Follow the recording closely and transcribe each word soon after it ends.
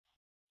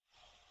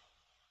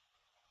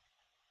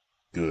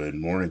Good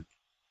morning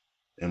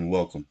and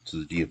welcome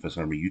to the DFS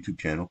Army YouTube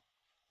channel.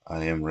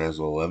 I am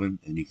Razzle11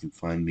 and you can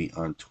find me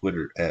on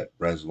Twitter at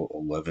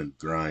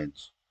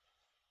Razzle11Grinds.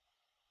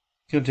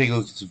 Going to take a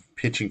look at some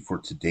pitching for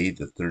today,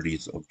 the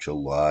 30th of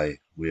July.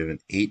 We have an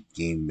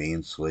 8-game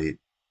main slate.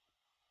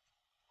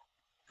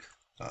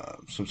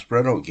 Some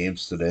spread out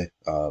games today.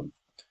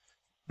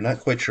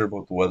 Not quite sure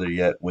about the weather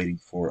yet, waiting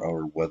for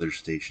our weather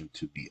station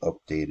to be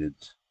updated.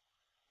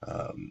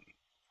 Um,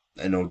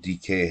 I know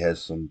DK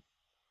has some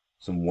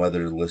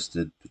weather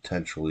listed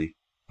potentially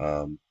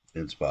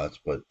in spots,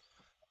 but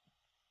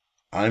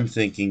I'm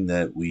thinking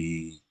that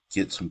we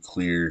get some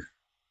clear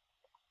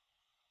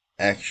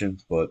action,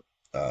 but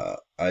I'm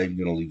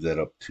going to leave that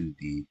up to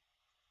the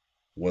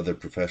weather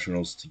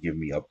professionals to give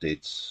me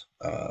updates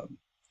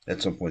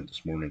at some point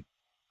this morning.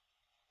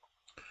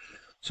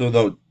 So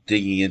without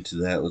digging into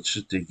that, let's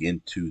just dig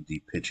into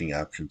the pitching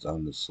options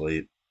on the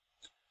slate.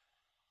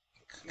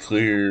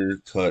 Clear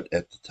cut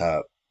at the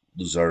top,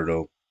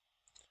 Luzardo,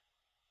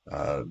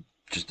 uh,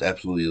 just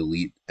absolutely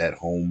elite at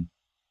home.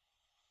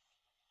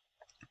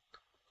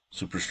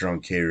 Super strong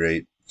K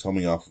rate,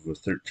 coming off of a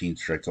 13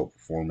 strikeout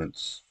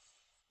performance.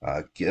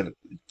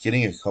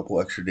 Getting a couple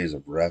extra days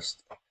of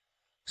rest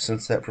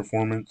since that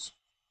performance.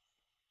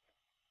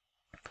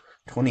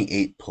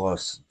 28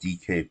 plus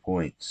DK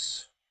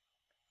points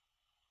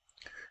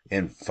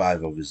in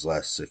 5 of his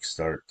last 6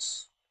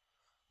 starts,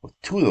 with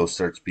 2 of those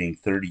starts being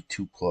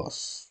 32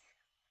 plus.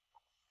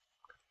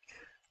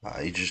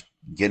 He's just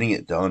getting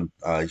it done.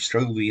 He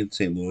struggled against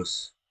St.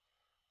 Louis.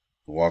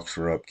 The walks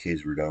were up,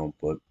 Ks were down,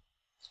 but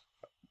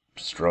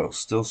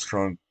still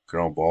strong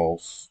ground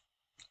balls.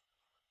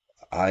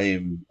 I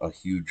am a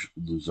huge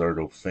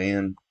Luzardo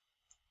fan.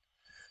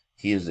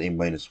 He is a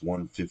minus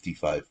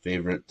 155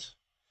 favorite.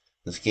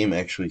 This game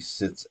actually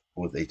sits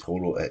with a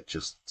total at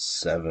just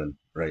 7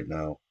 right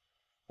now,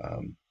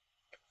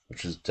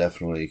 which is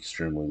definitely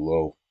extremely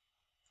low.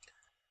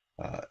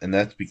 And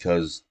that's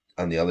because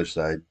on the other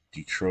side,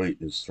 Detroit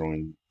is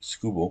throwing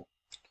Skubal,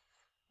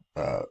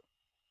 uh,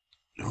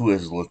 who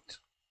has looked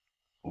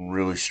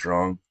really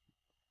strong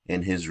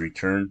in his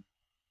return,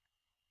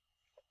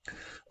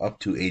 up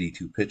to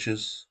 82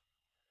 pitches.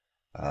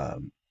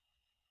 Um,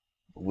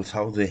 with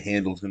how they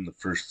handled him the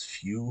first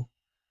few,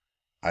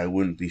 I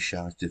wouldn't be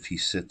shocked if he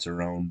sits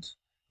around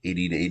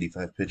 80 to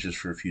 85 pitches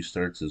for a few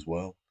starts as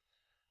well.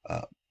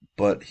 Uh,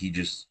 but he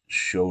just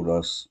showed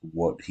us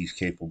what he's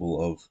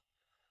capable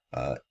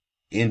of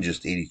in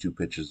just 82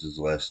 pitches his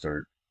last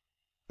start.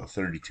 A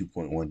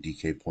 32.1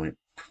 DK point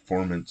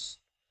performance.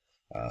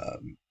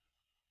 Um,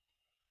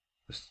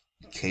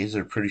 Ks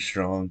are pretty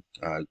strong.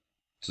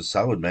 It's a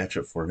solid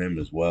matchup for him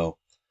as well.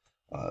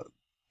 Uh,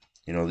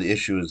 the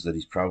issue is that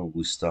he's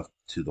probably stuck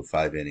to the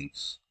 5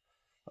 innings,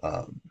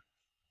 um,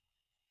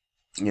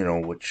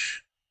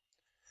 which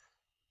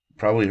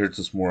probably hurts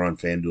us more on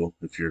FanDuel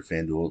if you're a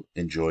FanDuel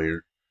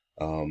enjoyer.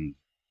 Um,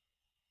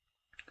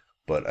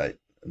 but I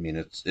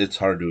mean, it's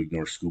hard to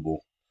ignore Skubal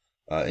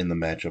in the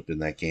matchup in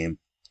that game.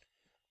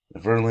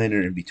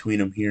 Verlander in between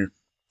them here.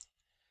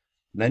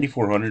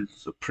 9,400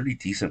 is a pretty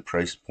decent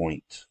price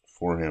point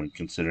for him,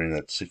 considering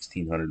that's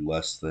 1,600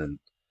 less than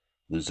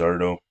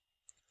Luzardo.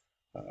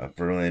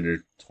 Verlander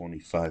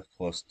 25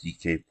 plus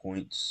DK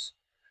points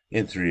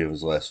in 3 of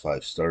his last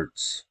 5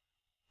 starts.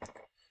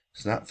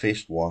 He's not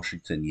faced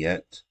Washington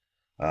yet,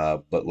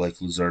 but like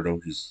Luzardo,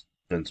 he's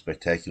been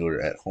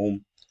spectacular at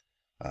home.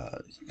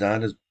 He's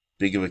not as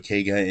big of a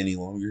K guy any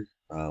longer,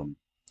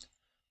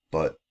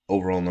 but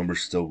overall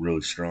numbers still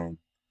really strong.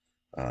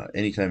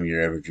 Anytime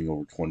you're averaging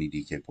over 20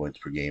 DK points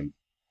per game,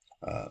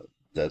 uh,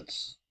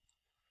 that's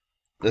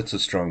a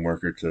strong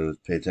marker to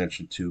pay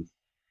attention to.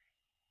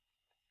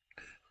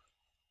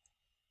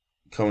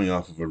 Coming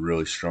off of a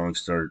really strong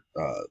start,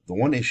 the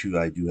one issue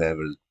I do have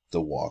is the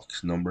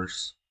walks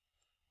numbers.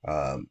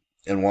 And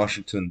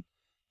Washington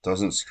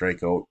doesn't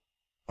strike out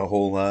a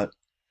whole lot,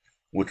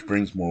 which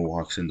brings more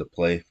walks into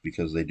play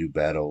because they do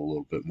battle a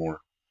little bit more.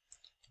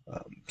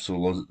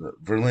 So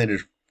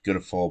Verlander's going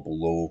to fall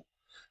below,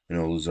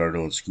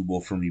 Luzardo and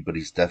Skubal for me, but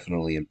he's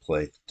definitely in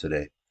play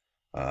today.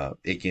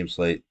 8-game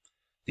slate.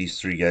 These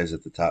 3 guys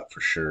at the top for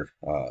sure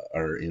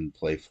are in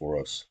play for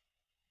us.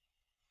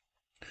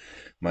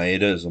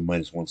 Maeda is a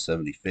minus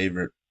 170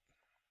 favorite.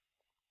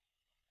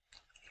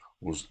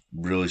 Was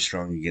really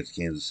strong against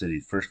Kansas City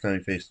the first time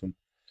he faced them.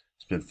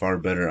 It's been far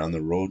better on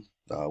the road,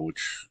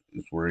 which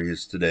is where he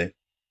is today.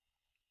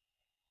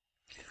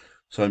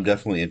 So I'm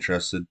definitely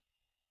interested.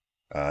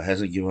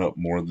 Hasn't given up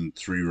more than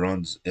 3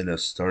 runs in a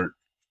start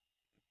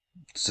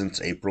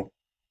since April.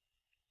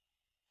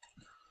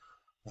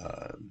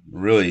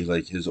 Really,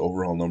 like his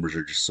overall numbers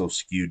are just so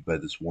skewed by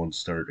this one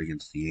start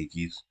against the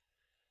Yankees.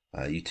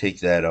 You take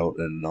that out,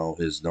 and now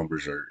his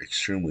numbers are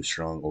extremely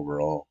strong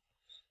overall.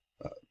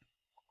 Uh,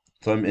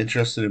 so I'm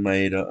interested in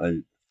Maeda.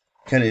 I'm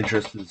kind of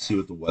interested to see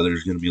what the weather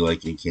is going to be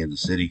like in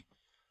Kansas City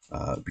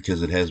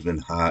because it has been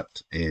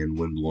hot and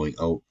wind blowing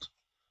out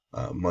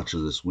much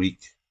of this week.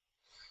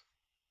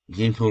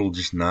 Game total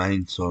just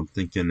 9, so I'm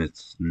thinking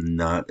it's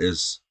not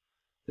as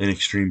an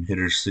extreme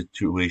hitter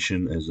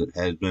situation as it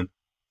has been.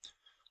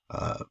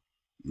 Uh,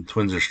 the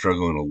Twins are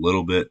struggling a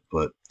little bit,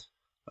 but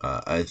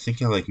I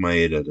think I like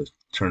Maeda to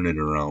turn it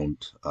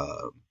around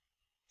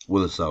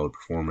with a solid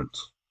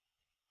performance.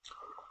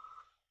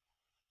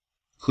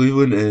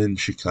 Cleveland and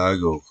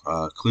Chicago.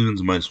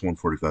 Cleveland's a minus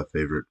 145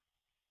 favorite.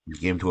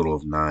 Game total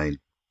of 9.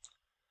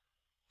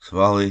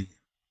 Savali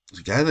is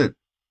a guy that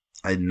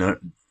I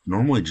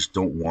normally just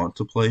don't want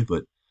to play,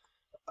 but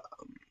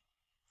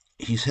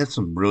he's had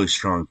some really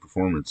strong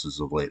performances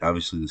of late.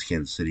 Obviously, this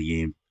Kansas City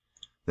game,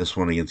 this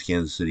one against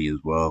Kansas City as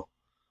well.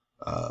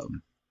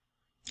 Um,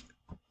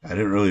 I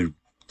didn't really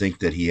think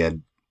that he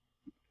had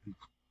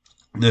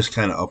this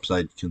kind of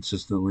upside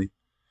consistently.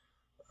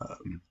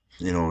 Um,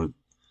 you know,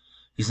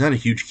 he's not a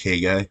huge K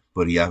guy,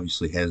 but he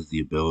obviously has the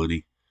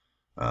ability.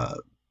 Uh,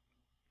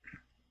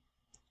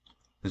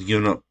 has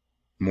given up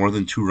more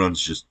than 2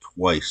 runs just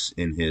twice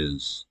in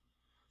his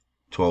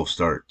 12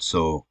 starts.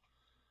 So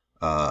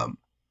um,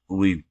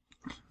 we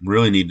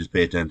really need to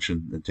pay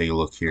attention and take a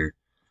look here.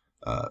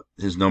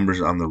 His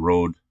numbers on the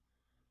road,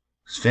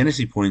 his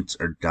fantasy points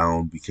are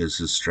down because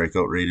his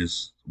strikeout rate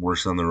is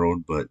worse on the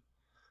road, but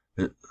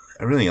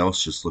everything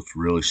else just looked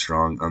really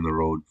strong on the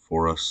road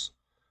for us.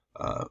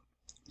 Uh,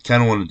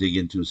 kind of want to dig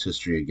into his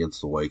history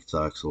against the White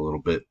Sox a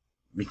little bit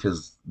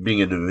because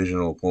being a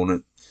divisional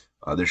opponent,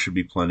 there should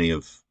be plenty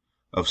of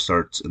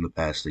starts in the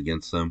past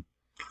against them.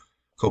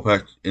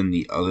 Kopech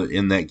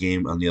in that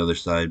game on the other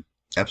side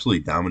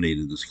absolutely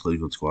dominated this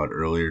Cleveland squad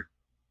earlier.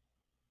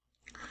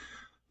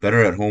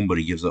 Better at home, but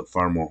he gives up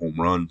far more home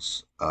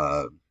runs.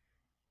 Right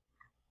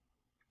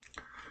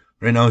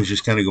now, he's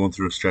just kind of going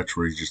through a stretch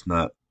where he's just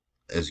not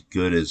as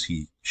good as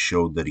he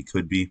showed that he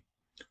could be.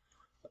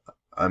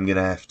 I'm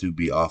gonna have to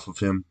be off of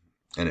him,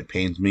 and it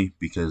pains me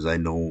because I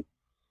know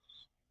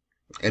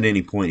at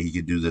any point he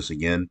could do this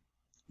again.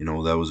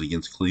 That was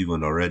against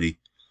Cleveland already,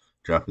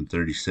 dropping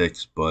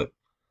 36, but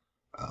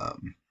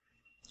um,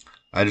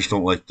 I just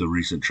don't like the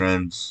recent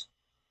trends.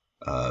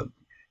 Uh,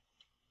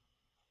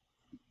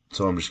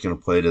 so I'm just gonna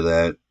play to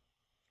that.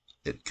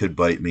 It could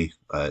bite me.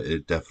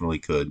 It definitely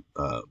could.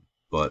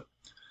 But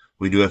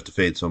we do have to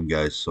fade some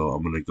guys, so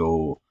I'm gonna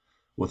go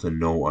with a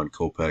no on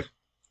Kopech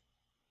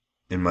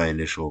in my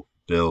initial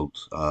build.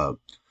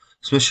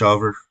 Smith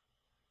Shawver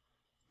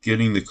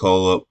getting the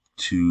call up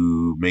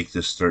to make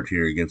this start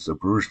here against a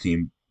Brewers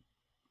team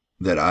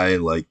that I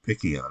like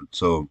picking on.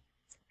 So,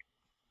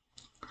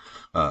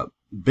 uh,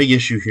 big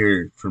issue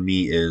here for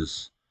me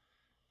is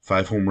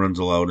 5 home runs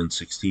allowed in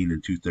 16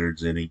 and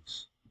 2/3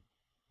 innings,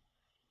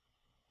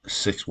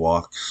 6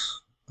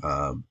 walks.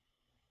 Um,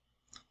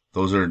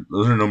 those are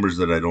numbers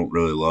that I don't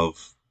really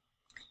love.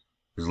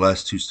 His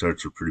last 2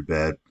 starts were pretty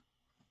bad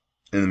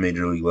in the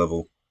major league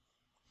level.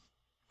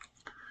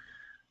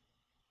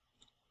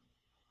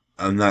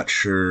 I'm not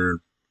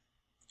sure,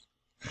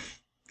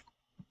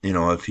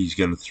 if he's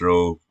going to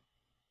throw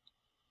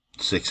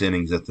 6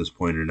 innings at this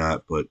point or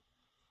not, but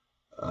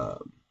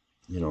um,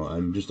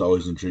 I'm just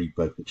always intrigued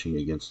by pitching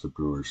against the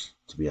Brewers,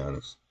 to be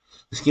honest.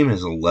 This game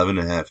has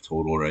 11.5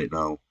 total right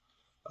now.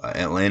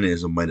 Atlanta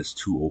is a minus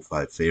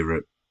 205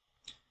 favorite.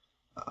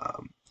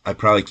 I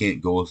probably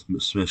can't go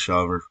with Smith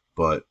Shawver,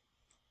 but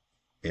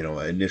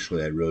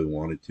initially I really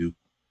wanted to.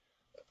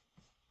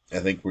 I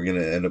think we're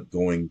gonna end up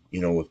going,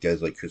 with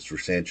guys like Christopher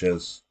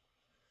Sanchez.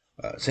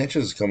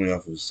 Sanchez is coming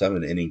off of a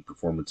 7 inning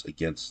performance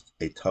against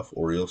a tough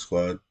Orioles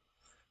squad,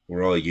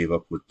 where all he gave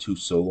up with 2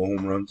 solo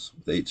home runs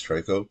with 8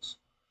 strikeouts.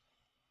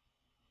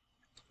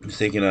 He's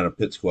taking on a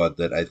pit squad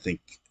that I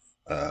think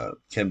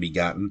can be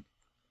gotten.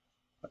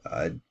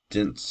 I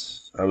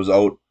didn't. I was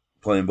out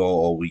playing ball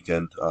all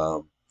weekend,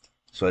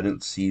 so I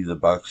didn't see the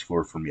box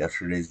score from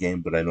yesterday's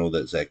game, but I know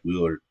that Zach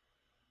Wheeler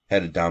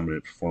had a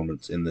dominant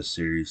performance in this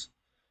series.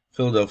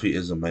 Philadelphia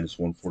is a minus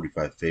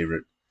 145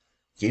 favorite.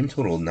 Game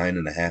total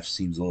 9.5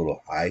 seems a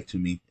little high to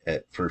me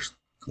at first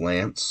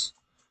glance.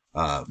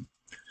 Um,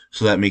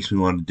 so that makes me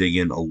want to dig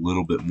in a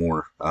little bit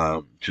more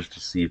just to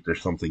see if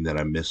there's something that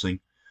I'm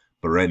missing.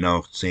 But right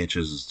now,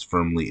 Sanchez is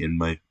firmly in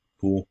my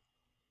pool.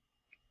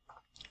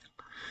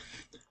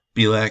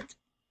 Belak,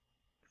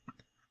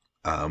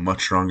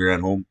 much stronger at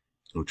home,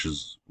 which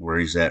is where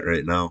he's at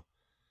right now.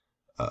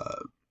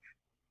 Uh,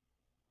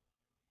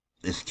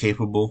 is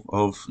capable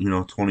of,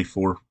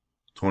 24,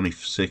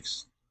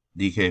 26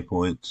 DK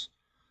points.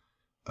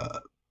 Uh,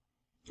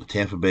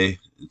 Tampa Bay,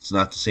 it's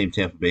not the same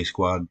Tampa Bay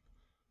squad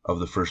of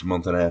the first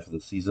month and a half of the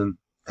season.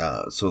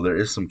 So there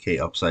is some K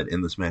upside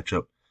in this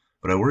matchup,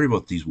 but I worry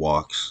about these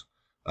walks.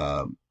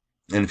 Um,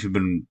 and if you've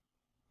been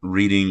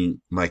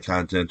reading my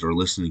content or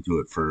listening to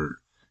it for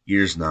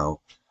years now,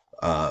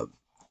 uh,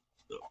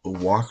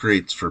 walk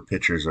rates for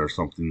pitchers are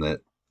something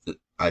that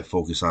I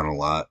focus on a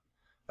lot.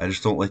 I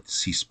just don't like to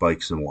see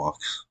spikes in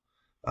walks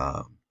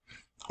um,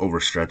 over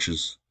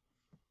stretches.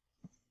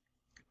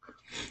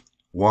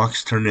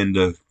 Walks turn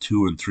into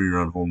 2 and 3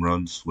 run home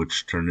runs,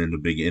 which turn into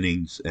big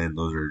innings, and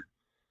those are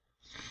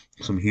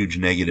some huge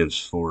negatives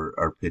for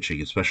our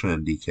pitching, especially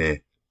on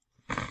DK,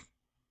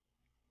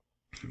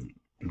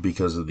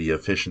 because of the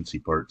efficiency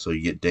part. So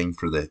you get dinged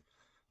for the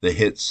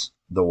hits,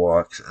 the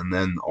walks, and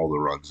then all the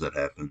runs that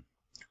happen.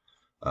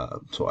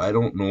 So I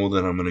don't know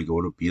that I'm going to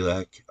go to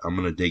Belak. I'm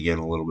going to dig in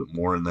a little bit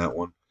more in that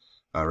one.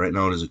 Right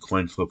now it is a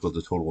coin flip with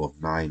a total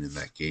of 9 in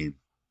that game.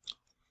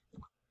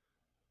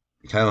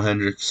 Kyle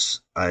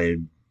Hendricks, I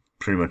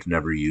pretty much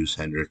never use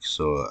Hendricks,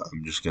 so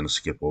I'm just going to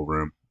skip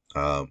over him.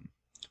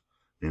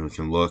 And we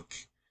can look.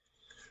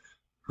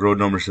 Road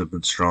numbers have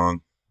been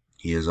strong.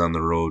 He is on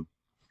the road.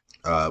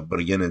 But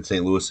again, in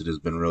St. Louis, it has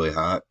been really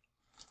hot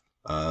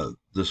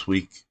this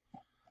week.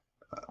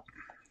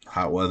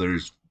 Hot weather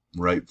is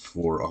ripe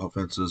for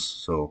offenses,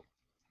 so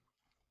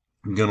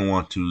I'm going to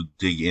want to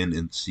dig in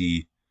and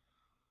see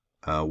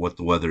what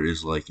the weather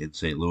is like in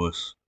St.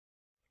 Louis.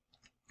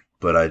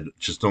 But I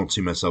just don't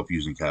see myself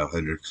using Kyle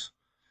Hendricks.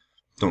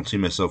 Don't see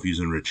myself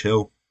using Rich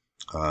Hill.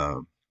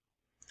 Uh,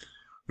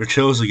 Rich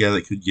Hill is a guy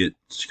that could get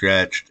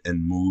scratched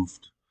and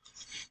moved.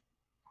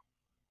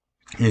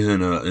 He's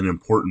an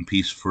important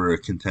piece for a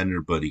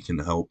contender, but he can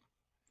help.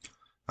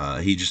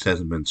 He just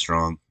hasn't been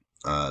strong.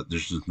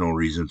 There's just no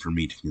reason for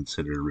me to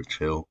consider Rich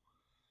Hill.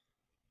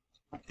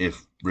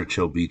 If Rich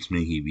Hill beats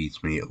me, he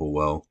beats me. Oh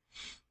well.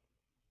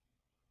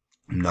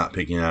 I'm not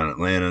picking on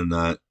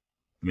Atlanta.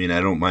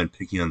 I don't mind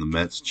picking on the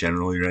Mets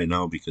generally right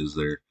now because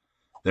they're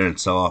in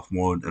sell-off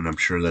mode, and I'm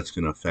sure that's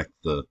going to affect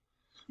the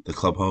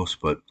clubhouse.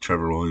 But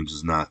Trevor Williams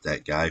is not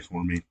that guy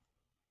for me.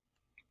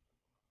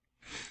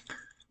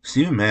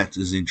 Steven Matz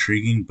is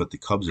intriguing, but the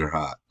Cubs are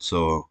hot.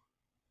 So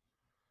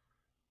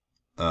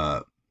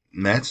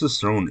Matz has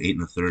thrown 8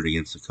 1/3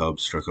 against the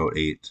Cubs, struck out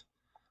 8.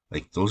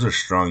 Like those are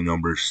strong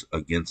numbers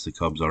against the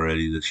Cubs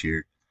already this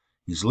year.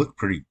 He's looked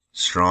pretty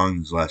strong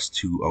his last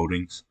 2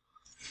 outings.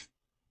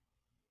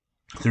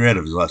 3 out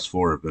of his last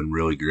 4 have been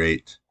really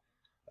great.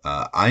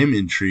 I am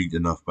intrigued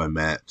enough by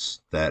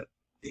Matz that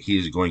he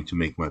is going to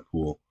make my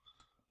pool,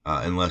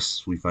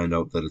 unless we find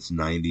out that it's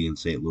 90 in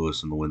St.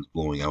 Louis and the wind's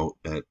blowing out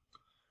at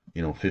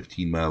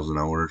 15 miles an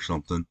hour or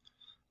something.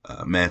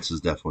 Matz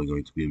is definitely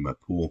going to be in my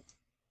pool.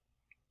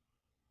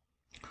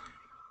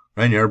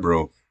 Ryan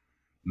Yarbrough,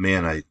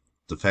 man,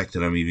 the fact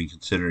that I'm even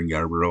considering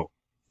Yarbrough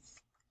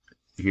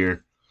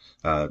here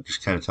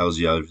just kind of tells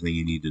you everything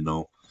you need to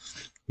know.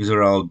 He's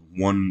allowed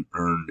 1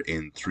 earned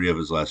in 3 of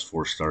his last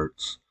 4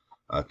 starts,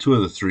 2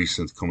 of the 3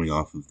 since coming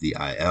off of the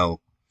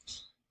IL.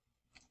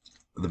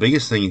 The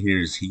biggest thing here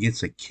is he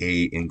gets a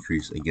K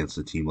increase against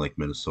a team like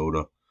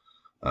Minnesota.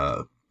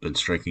 Been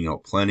striking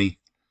out plenty.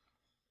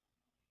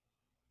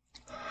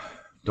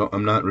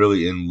 I'm not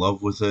really in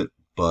love with it,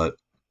 but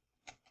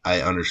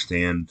I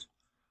understand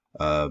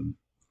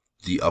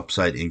the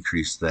upside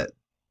increase that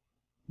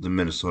the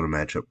Minnesota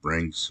matchup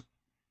brings.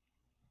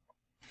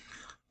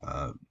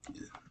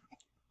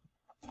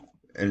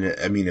 And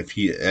I mean, if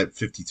he at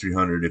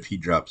 5,300, if he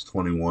drops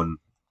 21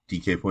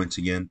 DK points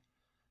again,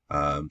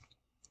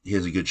 he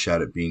has a good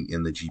shot at being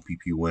in the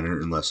GPP winner,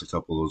 unless a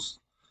couple of those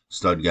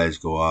stud guys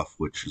go off,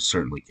 which is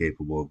certainly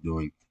capable of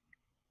doing.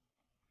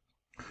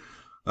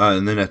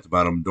 And then at the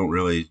bottom, don't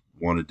really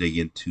want to dig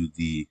into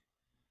the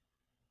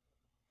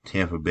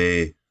Tampa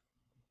Bay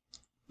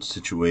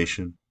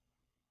situation.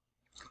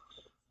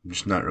 I'm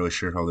just not really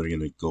sure how they're going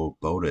to go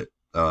about it.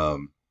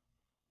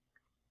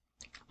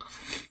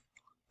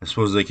 I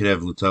suppose they could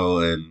have Littell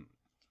and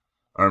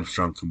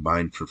Armstrong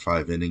combined for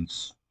 5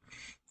 innings,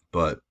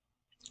 but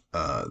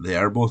they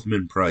are both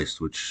min-priced,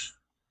 which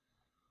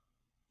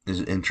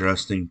is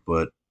interesting,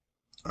 but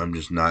I'm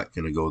just not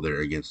going to go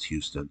there against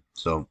Houston.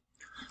 So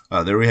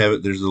there we have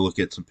it. There's a look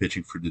at some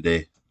pitching for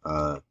today.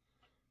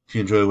 If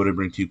you enjoy what I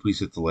bring to you, please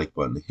hit the like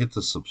button, hit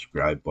the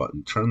subscribe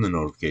button, turn the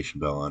notification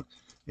bell on,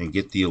 and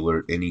get the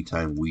alert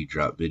anytime we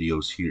drop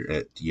videos here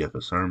at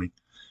DFS Army.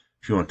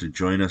 If you want to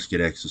join us, get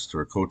access to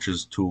our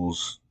coaches,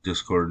 tools,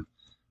 Discord,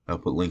 I'll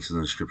put links in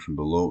the description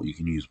below. You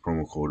can use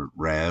promo code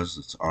RAZ,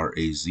 that's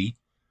R-A-Z,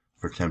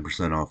 for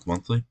 10% off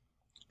monthly.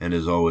 And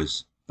as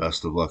always,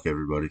 best of luck,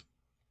 everybody.